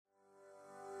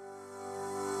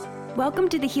Welcome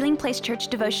to the Healing Place Church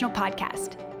Devotional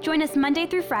Podcast. Join us Monday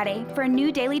through Friday for a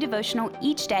new daily devotional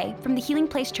each day from the Healing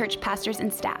Place Church pastors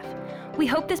and staff. We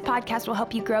hope this podcast will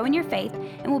help you grow in your faith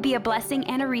and will be a blessing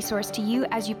and a resource to you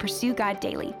as you pursue God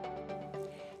daily.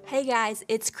 Hey guys,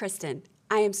 it's Kristen.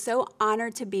 I am so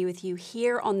honored to be with you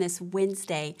here on this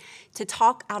Wednesday to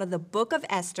talk out of the book of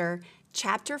Esther,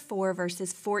 chapter 4,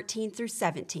 verses 14 through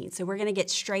 17. So we're going to get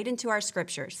straight into our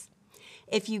scriptures.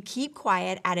 If you keep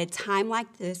quiet at a time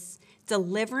like this,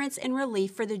 deliverance and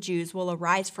relief for the Jews will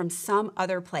arise from some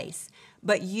other place,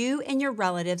 but you and your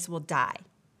relatives will die.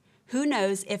 Who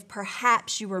knows if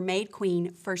perhaps you were made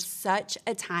queen for such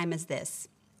a time as this?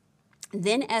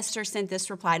 Then Esther sent this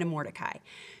reply to Mordecai.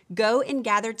 Go and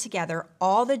gather together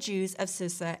all the Jews of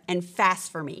Susa and fast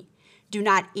for me. Do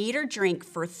not eat or drink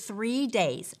for 3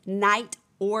 days, night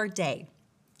or day.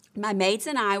 My maids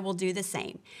and I will do the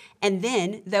same. And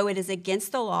then, though it is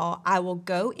against the law, I will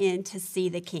go in to see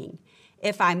the king.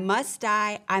 If I must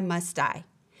die, I must die.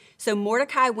 So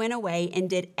Mordecai went away and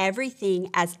did everything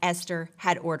as Esther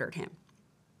had ordered him.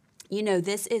 You know,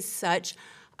 this is such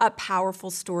a powerful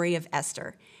story of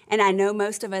Esther. And I know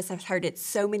most of us have heard it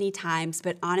so many times,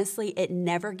 but honestly, it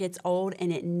never gets old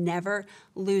and it never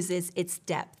loses its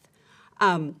depth.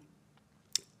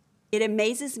 It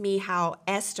amazes me how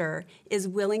Esther is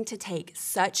willing to take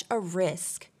such a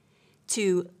risk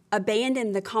to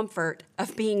abandon the comfort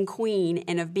of being queen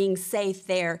and of being safe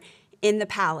there in the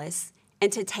palace and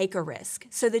to take a risk.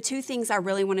 So the two things I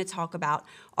really want to talk about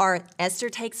are Esther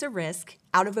takes a risk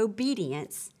out of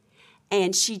obedience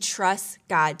and she trusts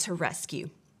God to rescue.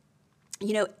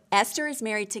 You know, Esther is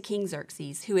married to King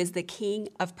Xerxes, who is the king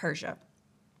of Persia.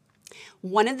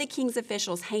 One of the king's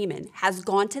officials, Haman, has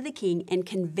gone to the king and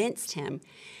convinced him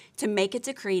to make a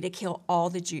decree to kill all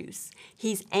the Jews.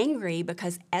 He's angry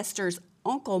because Esther's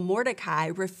uncle Mordecai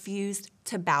refused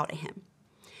to bow to him.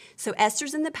 So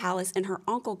Esther's in the palace and her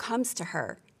uncle comes to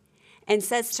her and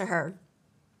says to her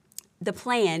the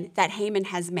plan that Haman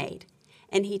has made.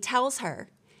 And he tells her,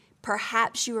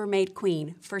 perhaps you were made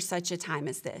queen for such a time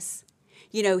as this.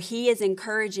 You know, he is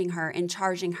encouraging her and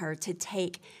charging her to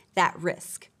take that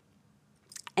risk.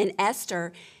 And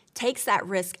Esther takes that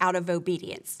risk out of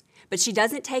obedience, but she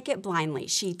doesn't take it blindly.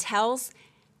 She tells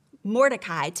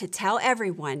Mordecai to tell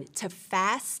everyone to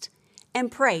fast and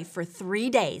pray for 3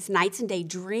 days, nights and day,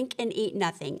 drink and eat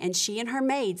nothing. And she and her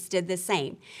maids did the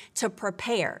same to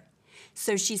prepare.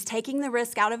 So she's taking the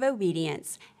risk out of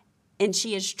obedience and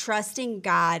she is trusting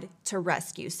God to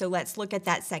rescue. So let's look at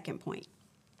that second point.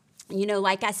 You know,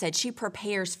 like I said, she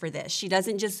prepares for this. She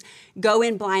doesn't just go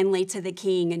in blindly to the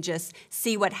king and just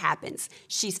see what happens.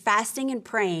 She's fasting and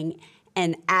praying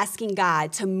and asking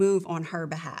God to move on her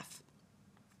behalf.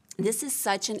 This is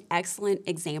such an excellent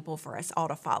example for us all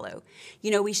to follow.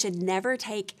 You know, we should never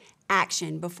take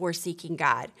action before seeking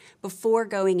God, before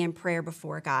going in prayer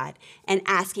before God and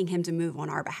asking him to move on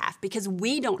our behalf because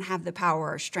we don't have the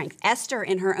power or strength. Esther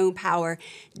in her own power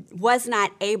was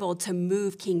not able to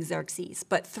move King Xerxes,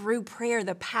 but through prayer,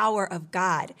 the power of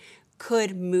God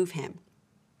could move him.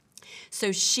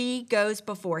 So she goes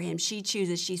before him. She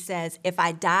chooses, she says, if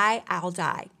I die, I'll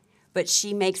die. But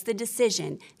she makes the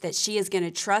decision that she is going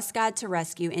to trust God to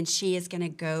rescue and she is going to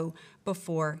go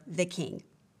before the king.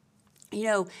 You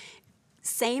know,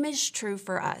 same is true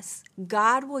for us.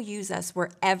 God will use us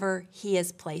wherever he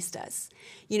has placed us.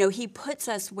 You know, he puts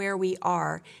us where we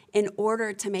are in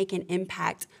order to make an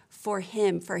impact for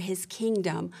him, for his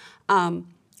kingdom,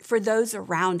 for those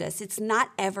around us. It's not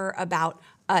ever about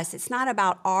us. It's not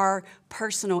about our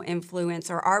personal influence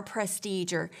or our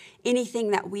prestige or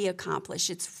anything that we accomplish.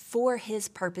 It's for his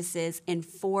purposes and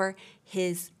for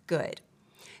his good.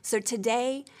 So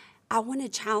today, I want to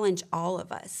challenge all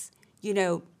of us. You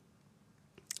know,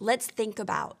 let's think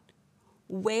about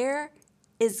where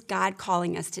is God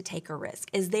calling us to take a risk?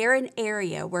 Is there an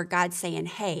area where God's saying,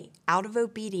 hey, out of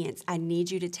obedience, I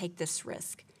need you to take this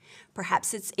risk?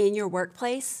 Perhaps it's in your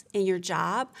workplace, in your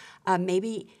job,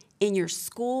 maybe in your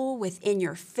school, within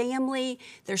your family.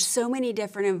 There's so many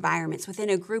different environments. Within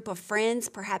a group of friends,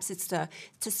 perhaps it's to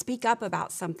speak up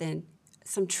about something,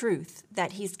 some truth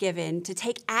that he's given, to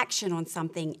take action on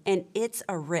something, and it's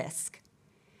a risk.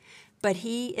 But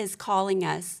he is calling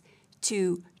us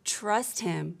to trust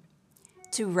him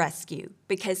to rescue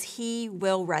because he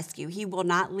will rescue. He will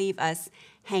not leave us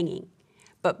hanging.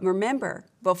 But remember,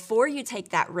 before you take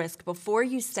that risk, before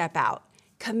you step out,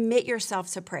 commit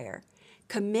yourself to prayer.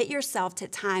 Commit yourself to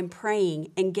time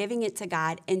praying and giving it to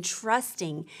God and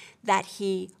trusting that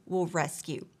he will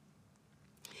rescue.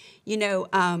 You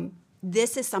know,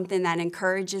 this is something that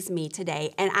encourages me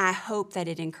today, and I hope that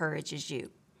it encourages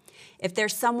you. If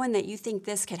there's someone that you think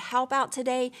this could help out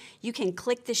today, you can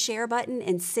click the share button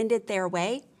and send it their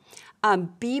way.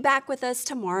 Be back with us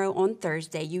tomorrow on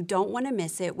Thursday. You don't want to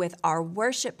miss it with our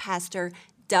worship pastor,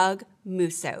 Doug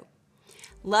Musso.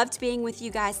 Loved being with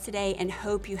you guys today and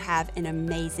hope you have an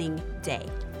amazing day.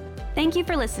 Thank you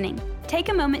for listening. Take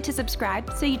a moment to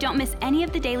subscribe so you don't miss any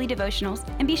of the daily devotionals,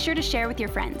 and be sure to share with your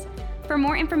friends. For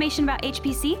more information about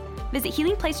HPC, visit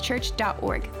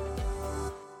healingplacechurch.org.